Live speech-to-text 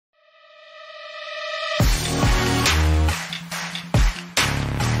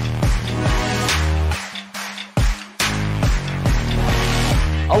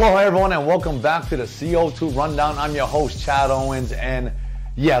Aloha everyone and welcome back to the CO2 Rundown. I'm your host Chad Owens, and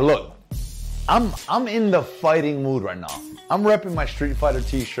yeah, look, I'm in the fighting mood right now. I'm repping my Street Fighter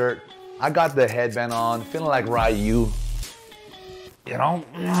t-shirt. I got the headband on, feeling like Ryu. You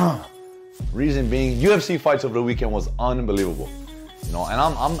know, reason being, UFC fights over the weekend was unbelievable. You know, and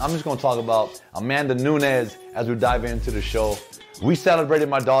I'm just gonna talk about Amanda Nunes as we dive into the show. We celebrated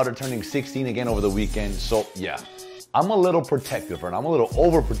my daughter turning 16 again over the weekend, so yeah. I'm a little protective of her, and I'm a little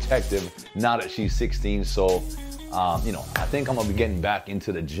overprotective now that she's 16. So, you know, I think I'm gonna be getting back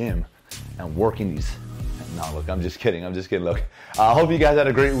into the gym and working these. No, look, I'm just kidding. Look, I hope you guys had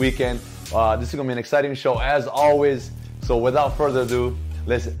a great weekend. This is gonna be an exciting show as always. So, without further ado,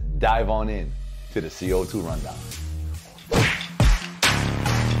 let's dive on in to the CO2 Rundown.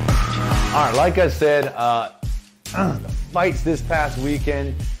 All right, like I said, the fights this past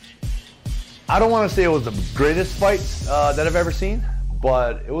weekend. I don't want to say it was the greatest fights that I've ever seen,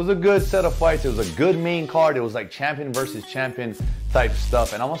 but it was a good set of fights. It was a good main card. It was like champion versus champion type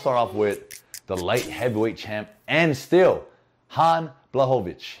stuff. And I'm going to start off with the light heavyweight champ and still, Jan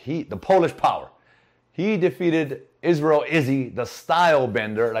Blachowicz, the Polish power. He defeated Israel Izzy, the style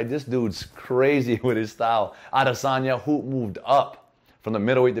bender. Like, this dude's crazy with his style. Adesanya, who moved up from the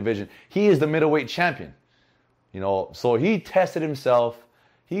middleweight division. He is the middleweight champion. You know, so he tested himself.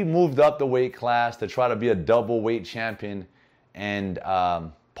 He moved up the weight class to try to be a double weight champion, and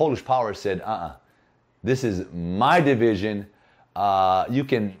Polish Power said, this is my division. You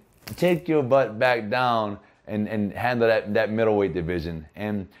can take your butt back down and handle that middleweight division.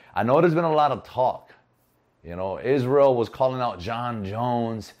 And I know there's been a lot of talk. You know, Israel was calling out Jon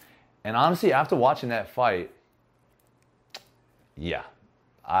Jones. And honestly, after watching that fight, yeah,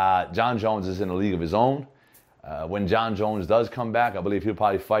 Jon Jones is in a league of his own. When Jon Jones does come back, I believe he'll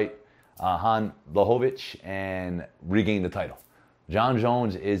probably fight Jan Blachowicz and regain the title. Jon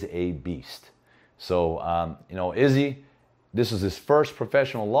Jones is a beast. So, you know, Izzy, this was his first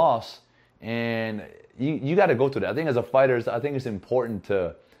professional loss, and you got to go through that. I think as a fighter, I think it's important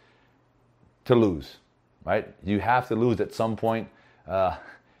to lose, right? You have to lose at some point. I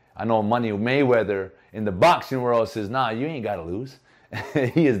know Money Mayweather in the boxing world says, nah, you ain't got to lose.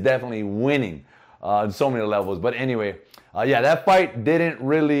 He is definitely winning. On so many levels. But anyway, yeah, that fight didn't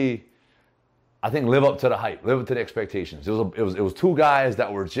really, I think, live up to the hype, live up to the expectations. It was two guys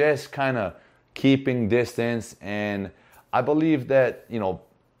that were just kind of keeping distance, and I believe that, you know,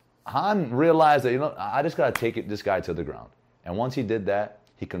 Han realized that, you know, I just got to take this guy to the ground. And once he did that,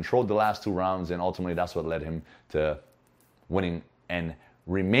 he controlled the last two rounds, and ultimately that's what led him to winning and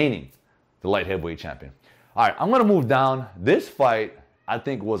remaining the light heavyweight champion. All right, I'm going to move down. This fight, I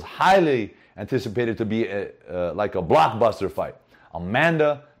think, was highly anticipated to be like a blockbuster fight.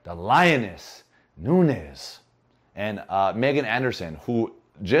 Amanda, the Lioness, Nunes, and Megan Anderson, who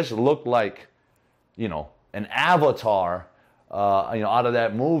just looked like, you know, an avatar, you know, out of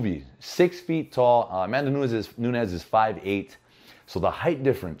that movie. 6 feet tall. Amanda Nunes is 5'8". So the height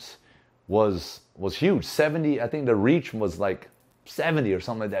difference was huge. 70, I think the reach was like 70 or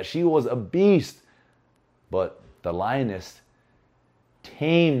something like that. She was a beast. But the Lioness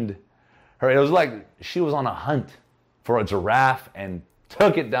tamed her. It was like she was on a hunt for a giraffe and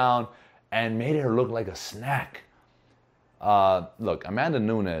took it down and made her look like a snack. Look, Amanda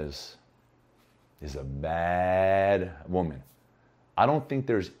Nunes is a bad woman. I don't think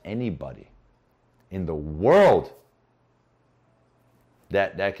there's anybody in the world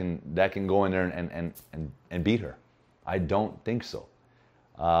that can go in there and beat her. I don't think so.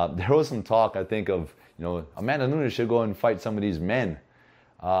 There was some talk, I think, of, you know, Amanda Nunes should go and fight some of these men.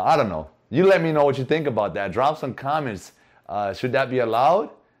 I don't know. You let me know what you think about that. Drop some comments. Should that be allowed?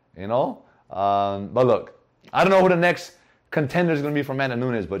 You know? But look, I don't know who the next contender is going to be for Amanda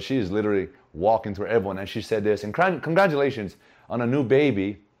Nunes, but she is literally walking through everyone. And she said this, and congratulations on a new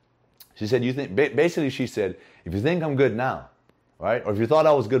baby. She said, basically she said, if you think I'm good now, right? Or if you thought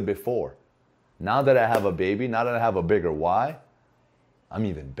I was good before, now that I have a baby, now that I have a bigger why, I'm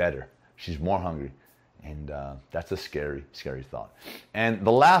even better. She's more hungry. And that's a scary, scary thought. And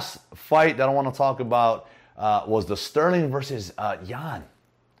the last fight that I want to talk about was the Sterling versus Jan.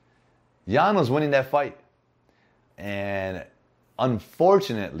 Jan was winning that fight. And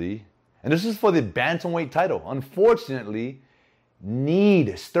unfortunately, and this is for the bantamweight title, unfortunately,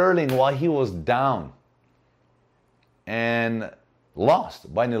 kneed Sterling while he was down. And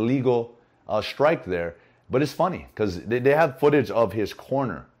lost by an illegal strike there. But it's funny because they have footage of his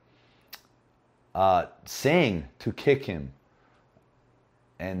corner saying to kick him.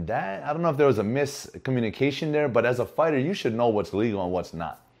 And that, I don't know if there was a miscommunication there, but as a fighter, you should know what's legal and what's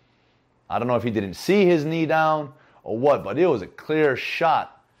not. I don't know if he didn't see his knee down or what, but it was a clear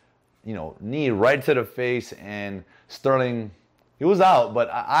shot knee right to the face, and Sterling, he was out, but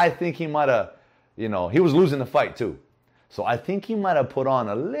I think he might have, he was losing the fight too. So I think he might have put on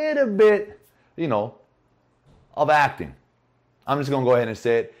a little bit, of acting. I'm just going to go ahead and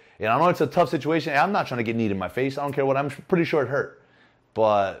say it. And I know it's a tough situation. I'm not trying to get kneed in my face. I don't care what. I'm pretty sure it hurt.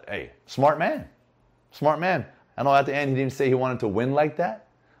 But, hey, smart man. Smart man. I know at the end he didn't say he wanted to win like that.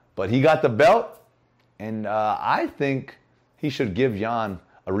 But he got the belt. And I think he should give Jan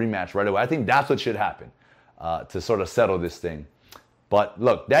a rematch right away. I think that's what should happen to sort of settle this thing. But,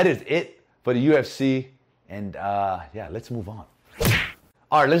 look, that is it for the UFC. And, let's move on.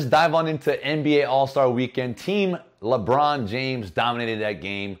 All right, let's dive on into NBA All-Star Weekend. Team LeBron James dominated that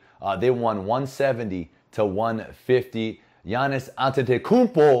game. They won 170-150. Giannis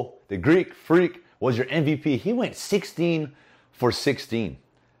Antetokounmpo, the Greek freak, was your MVP. He went 16 for 16,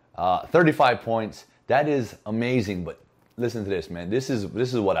 35 points. That is amazing. But listen to this, man. This is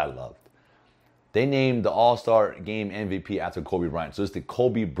what I loved. They named the All-Star Game MVP after Kobe Bryant. So it's the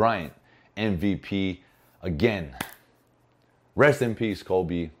Kobe Bryant MVP again. Rest in peace,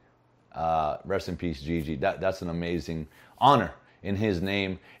 Kobe. Rest in peace, Gigi. That's an amazing honor in his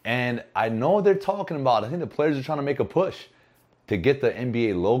name. And I know they're talking about, I think the players are trying to make a push to get the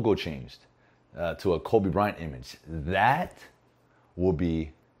NBA logo changed to a Kobe Bryant image. That will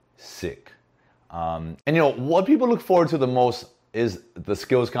be sick. And what people look forward to the most is the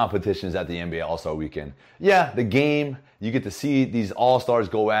skills competitions at the NBA All-Star Weekend. Yeah, the game, you get to see these All-Stars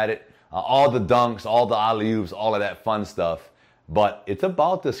go at it, all the dunks, all the alley-oops, all of that fun stuff. But it's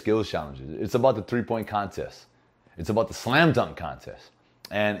about the skills challenges. It's about the three-point contest. It's about the slam dunk contest.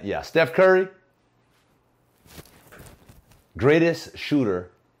 And yeah, Steph Curry, greatest shooter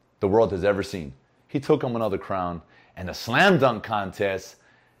the world has ever seen. He took him another crown. And the slam dunk contest,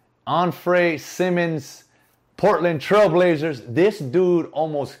 Anfernee Simons, Portland Trailblazers, this dude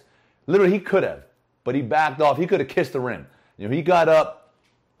almost, literally he could have, but he backed off. He could have kissed the rim. He got up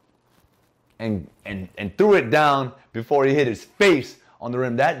and threw it down before he hit his face on the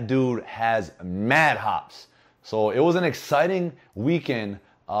rim. That dude has mad hops. So it was an exciting weekend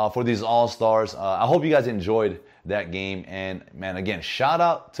for these All-Stars. I hope you guys enjoyed that game. And, man, again, shout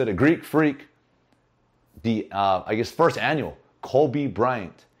out to the Greek Freak, the, first annual Kobe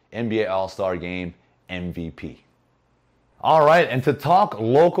Bryant NBA All-Star Game MVP. All right, and to talk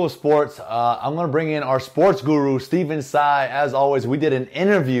local sports, I'm going to bring in our sports guru, Stephen Tsai. As always, we did an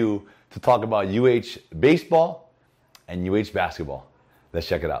interview to talk about UH baseball and UH basketball. Let's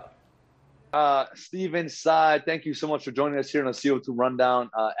check it out. Stephen Tsai, thank you so much for joining us here on the CO2 Rundown.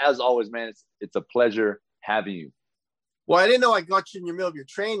 As always, man, it's a pleasure having you. Well, I didn't know I got you in the middle of your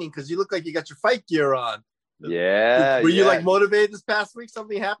training because you look like you got your fight gear on. Yeah. Were you motivated this past week?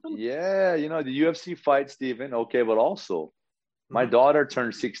 Something happened? Yeah, the UFC fight, Stephen. Okay, but also my daughter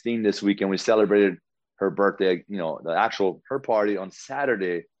turned 16 this week, and we celebrated her birthday, her party on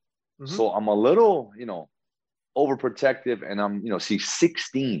Saturday. Mm-hmm. So I'm a little, overprotective, and she's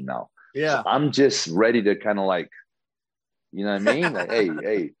 16 now. Yeah. So I'm just ready to kind of like, you know what I mean? Like,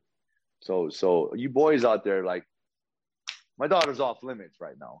 hey. So you boys out there, like, my daughter's off limits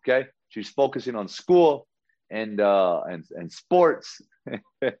right now, okay? She's focusing on school and sports.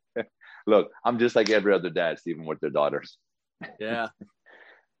 Look, I'm just like every other dad, Stephen, with their daughters. Yeah.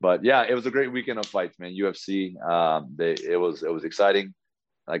 But yeah, it was a great weekend of fights, man. UFC, it was exciting.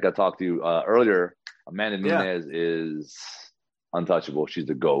 Like I talked to you earlier, Amanda Nunes is untouchable. She's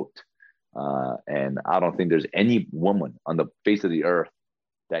the GOAT. And I don't think there's any woman on the face of the earth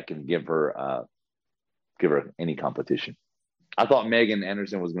that can give her any competition. I thought Megan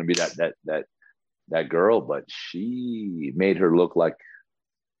Anderson was going to be that girl, but she made her look like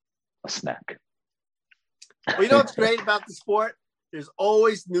a snack. Well, you know what's great about the sport? There's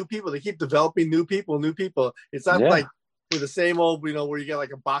always new people. They keep developing new people. It's not like with the same old, where you got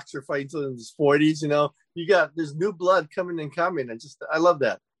like a boxer fighting until in his 40s, there's new blood coming. I love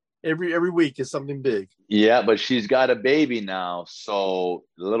that. Every week is something big. Yeah, but she's got a baby now, so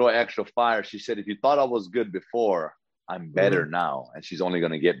a little extra fire. She said, if you thought I was good before, I'm better now, and she's only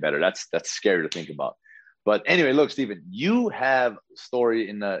going to get better. That's scary to think about. But anyway, look, Stephen, you have a story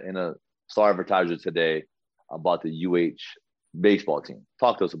in a Star Advertiser today about the UH baseball team.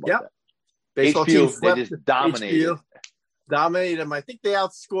 Talk to us about that. Baseball team they just dominated. Dominated them. I think they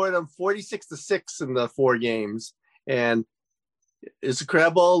outscored them 46-6 in the 4 games, and it's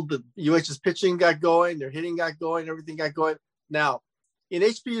incredible. The UH's pitching got going, their hitting got going, everything got going. Now, in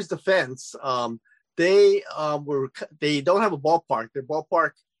HBU's defense, they don't have a ballpark. Their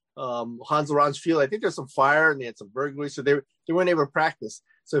ballpark, Hans Orange Field, I think there's some fire and they had some burglary, so they weren't able to practice.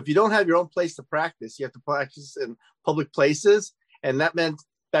 So if you don't have your own place to practice, you have to practice in public places, and that meant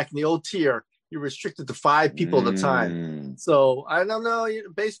back in the old tier, you're restricted to 5 people at a time. So I don't know.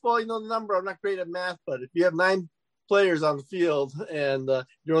 Baseball, the number. I'm not great at math, but if you have 9 players on the field and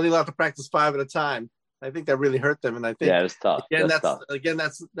you're only allowed to practice 5 at a time, I think that really hurt them. And I think it's tough.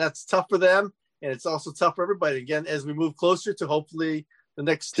 That's tough for them, and it's also tough for everybody. Again, as we move closer to hopefully the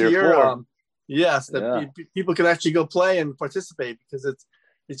next tier, people can actually go play and participate, because it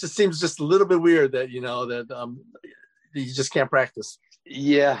just seems just a little bit weird that you just can't practice.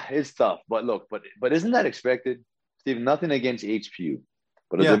 Yeah, it's tough. But look, but isn't that expected, Steve? Nothing against HPU,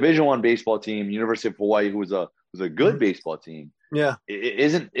 but a Division I baseball team, University of Hawaii, who's a good baseball team. Yeah,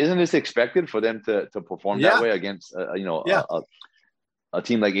 isn't this expected for them to perform that way against a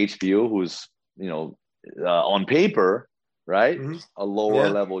team like HPU, who's on paper, right, a lower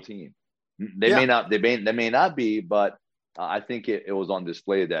level team. They may not be, but I think it was on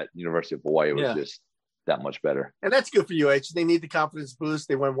display that University of Hawaii was just that much better. And that's good for UH. They need the confidence boost.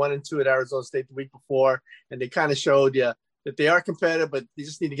 They went 1-2 at Arizona State the week before, and they kind of showed that they are competitive, but they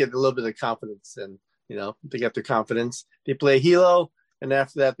just need to get a little bit of confidence. And they get their confidence. They play Hilo, and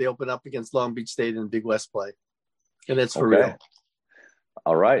after that, they open up against Long Beach State in Big West play, and it's for real.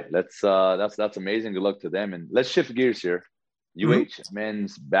 All right, that's amazing. Good luck to them, and let's shift gears here. UH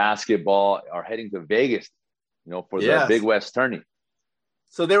men's basketball are heading to Vegas, for the Big West tourney.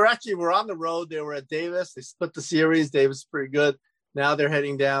 So they were on the road. They were at Davis. They split the series. Davis is pretty good. Now they're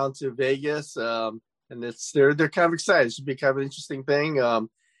heading down to Vegas, and they're kind of excited. It should be kind of an interesting thing.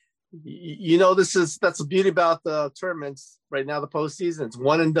 That's the beauty about the tournaments right now. The postseason, it's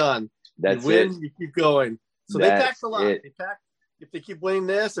one and done. That's you win, it. you keep going. So they packed a lot. If they keep winning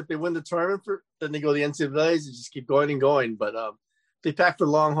this, if they win the tournament, then they go to the NCAAs and just keep going and going. But they pack for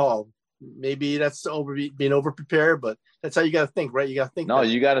the long haul. Maybe that's being over prepared, but that's how you got to think, right? You got to think. No,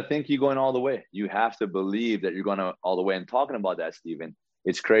 you got to think you're going all the way. You have to believe that you're going all the way. And talking about that, Steven,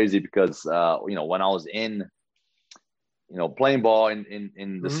 it's crazy because when I was in playing ball in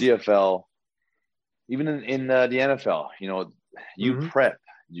the CFL, even in the NFL, you prep,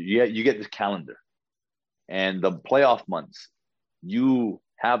 you get this calendar, and the playoff months, you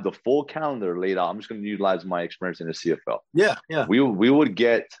have the full calendar laid out. I'm just going to utilize my experience in the CFL. Yeah. We would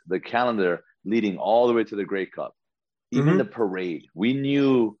get the calendar leading all the way to the Grey Cup, even the parade. We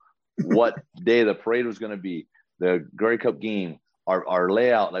knew what day the parade was going to be, the Grey Cup game, our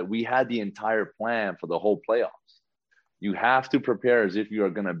layout. Like, we had the entire plan for the whole playoffs. You have to prepare as if you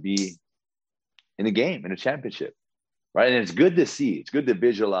are going to be in a game, in a championship, right? And it's good to see. It's good to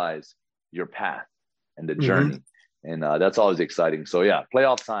visualize your path and the journey. And that's always exciting. So,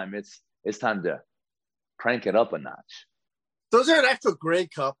 playoff time, it's time to crank it up a notch. So is there an actual Grey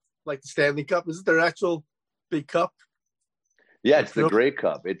Cup, like the Stanley Cup? Is it their actual big cup? Yeah, it's the Grey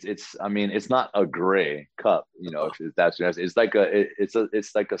Cup. It's not a gray cup, if that's what it's like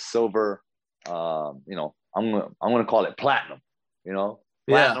it's like a silver, I'm gonna call it platinum,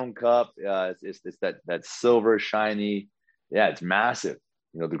 platinum cup. It's that silver shiny. Yeah, it's massive.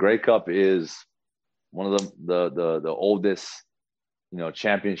 The Grey Cup is one of the oldest,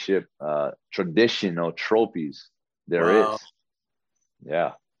 championship traditional trophies there is.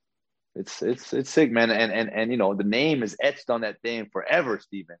 Yeah. It's sick, man. And the name is etched on that thing forever,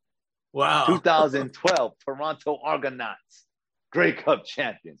 Stephen. Wow. 2012 Toronto Argonauts, Grey Cup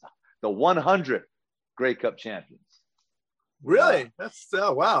champions. The 100 Grey Cup champions. Really? That's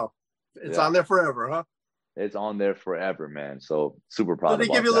wow. It's on there forever, huh? It's on there forever, man. So super proud. Do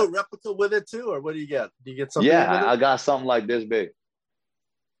they give you a little replica with it too, or what do you get? Do you get something? Yeah, I got something like this big.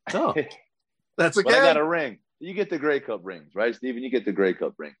 Oh, that's okay. But I got a ring. You get the Grey Cup rings, right, Stephen? You get the Grey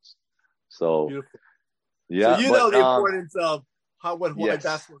Cup rings. So beautiful. Yeah. So the importance of what Hawaii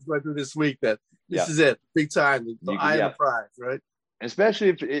basketball is going through this week. That this is it, big time. The eye of the prize, right? Especially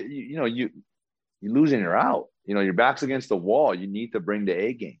if you lose and you're out. Your back's against the wall. You need to bring the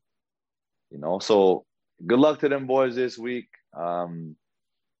A game. So good luck to them boys this week.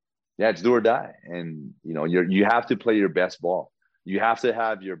 It's do or die, and you have to play your best ball. You have to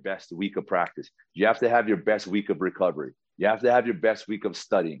have your best week of practice. You have to have your best week of recovery. You have to have your best week of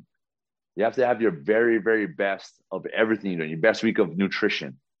studying. You have to have your very, very best of everything you're doing, your best week of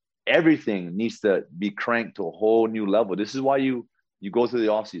nutrition. Everything needs to be cranked to a whole new level. This is why you go through the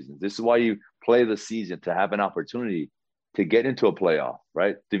off season. This is why you play the season, to have an opportunity to get into a playoff,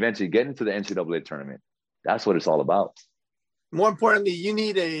 right? To eventually get into the NCAA tournament. That's what it's all about. More importantly, you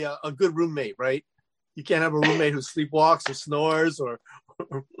need a good roommate, right? You can't have a roommate who sleepwalks or snores or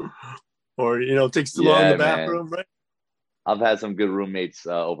takes too long in the bathroom, right? I've had some good roommates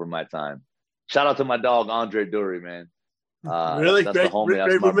over my time. Shout out to my dog, Andre Dury, man. Really? That's the homie.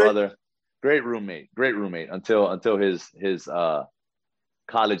 That's my brother. Great roommate. Until his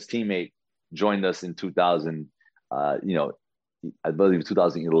college teammate joined us in 2000, I believe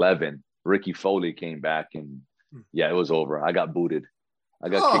 2011. Ricky Foley came back, and yeah, it was over. I got booted. I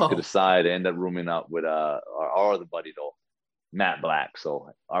got kicked to the side. I ended up rooming up with our other buddy though, Matt Black.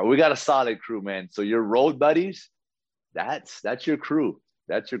 So we got a solid crew, man. So your road buddies, that's your crew.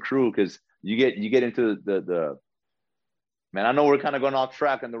 That's your crew, because you get into the man. I know we're kind of going off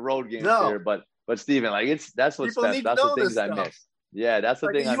track on the road games here, but Steven, like that's what's special. That's the things I miss. Yeah, that's the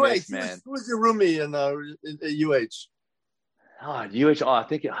thing I miss, man. Who was your roomie in UH? UH.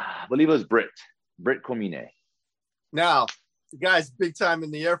 I believe it was Britt Comine. Now, the guy's big time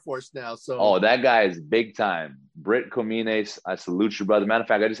in the Air Force now. So that guy is big time. Britt Comine, I salute you, brother. Matter of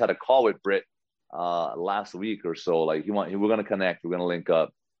fact, I just had a call with Britt last week or so. Like we're gonna connect, we're gonna link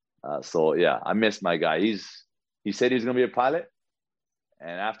up. So yeah, I missed my guy. He said he was gonna be a pilot,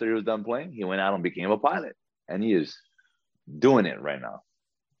 and after he was done playing, he went out and became a pilot, and he is doing it right now,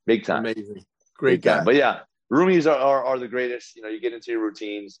 big time. Amazing, great guy. But yeah, roomies are the greatest. You get into your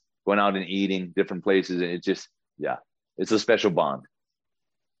routines, going out and eating different places, and it just it's a special bond.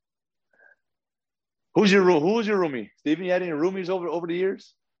 Who was your roomie, Steven? You had any roomies over the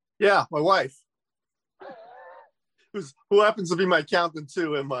years? Yeah, my wife, who happens to be my accountant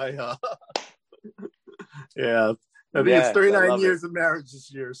too, and my yeah. I think it's 39 years of marriage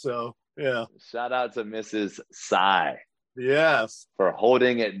this year, so yeah. Shout out to Mrs. Sai. Yes. For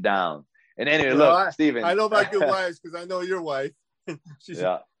holding it down. And anyway, look, Steven. I know about good wives because I know your wife.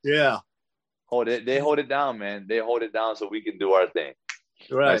 Yeah. They hold it down, man. They hold it down so we can do our thing.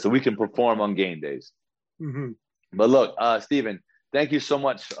 Right. So we can perform on game days. Mm-hmm. But look, Steven, thank you so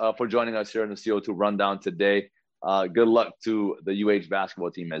much for joining us here in the CO2 Rundown today. Good luck to the UH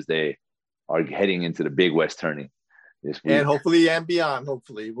basketball team as they are heading into the Big West tourney this week. And hopefully and beyond.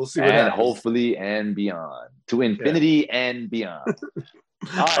 Hopefully. We'll see what happens. And hopefully and beyond. To infinity and beyond.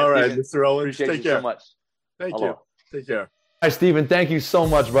 All right, Mr. Owens. Appreciate you so much. Thank you. Take care. Hi, Steven. Thank you so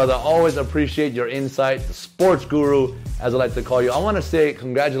much, brother. Always appreciate your insight. The sports guru, as I like to call you. I want to say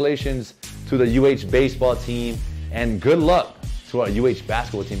congratulations to the UH baseball team and good luck to our UH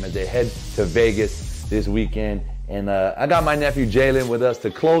basketball team as they head to Vegas this weekend. And I got my nephew Jalen with us to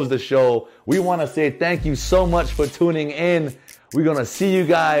close the show. We want to say thank you so much for tuning in. We're going to see you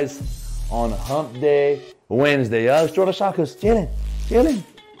guys on Hump Day Wednesday. Stroll the Shockers. Jalen.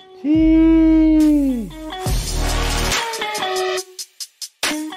 Cheese.